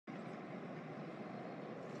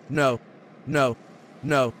No. No.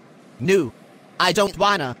 No. No. I don't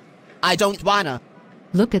wanna. I don't wanna.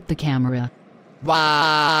 Look at the camera.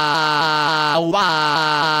 Wow. Wow.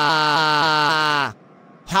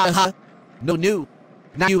 Ha ha. No, no.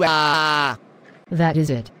 Now you That is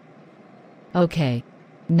it. Okay.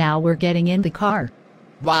 Now we're getting in the car.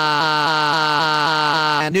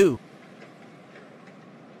 Wow. No.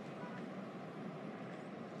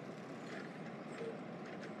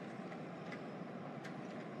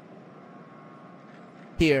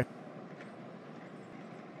 Here.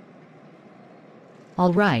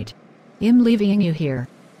 All right. I'm leaving you here.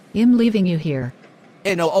 I'm leaving you here.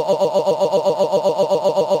 Then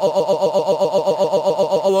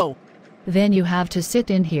you have to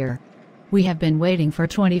sit in here. We have been waiting for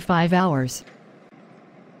 25 hours.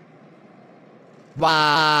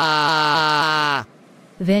 Wow.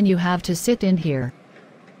 Then you have to sit in here.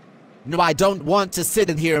 No, I don't want to sit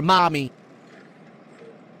in here, mommy.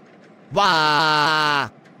 Wow.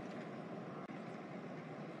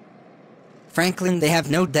 Franklin, they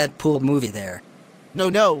have no Deadpool movie there. No,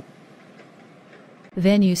 no.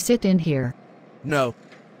 Then you sit in here. No.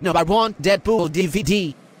 No, I want Deadpool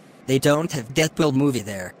DVD. They don't have Deadpool movie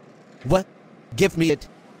there. What? Give me it.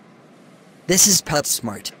 This is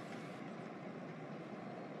PetSmart.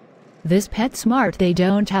 This PetSmart, they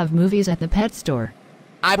don't have movies at the pet store.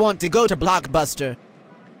 I want to go to Blockbuster.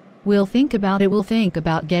 We'll think about it. We'll think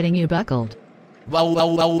about getting you buckled.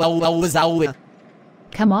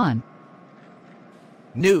 Come on.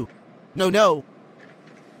 No. No, no.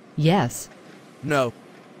 Yes. No.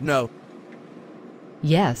 No.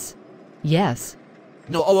 Yes. Yes.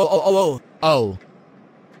 No, oh.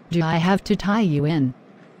 Do I have to tie you in?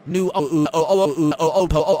 No,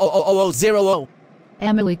 zero.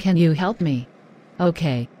 Emily, can you help me?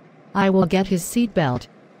 Okay. I will get his seatbelt.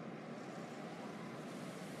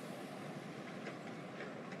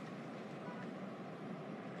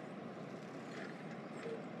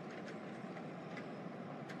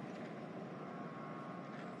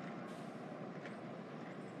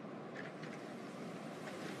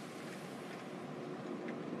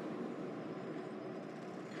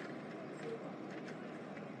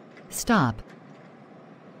 Stop.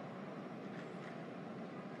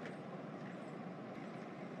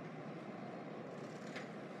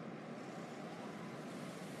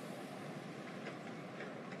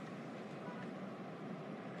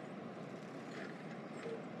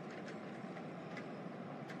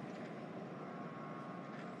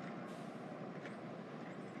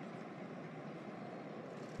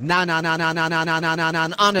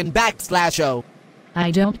 On and backslash.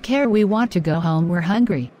 I don't care. We want to go home. We're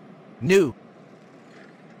hungry. No.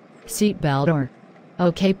 Seatbelt or...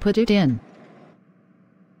 Okay, put it in.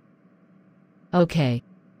 Okay.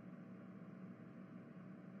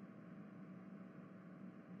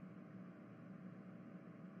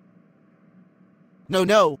 No,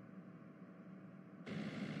 no.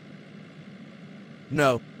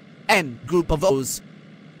 No. N group of O's.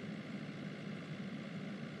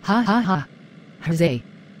 Ha ha ha. Jose.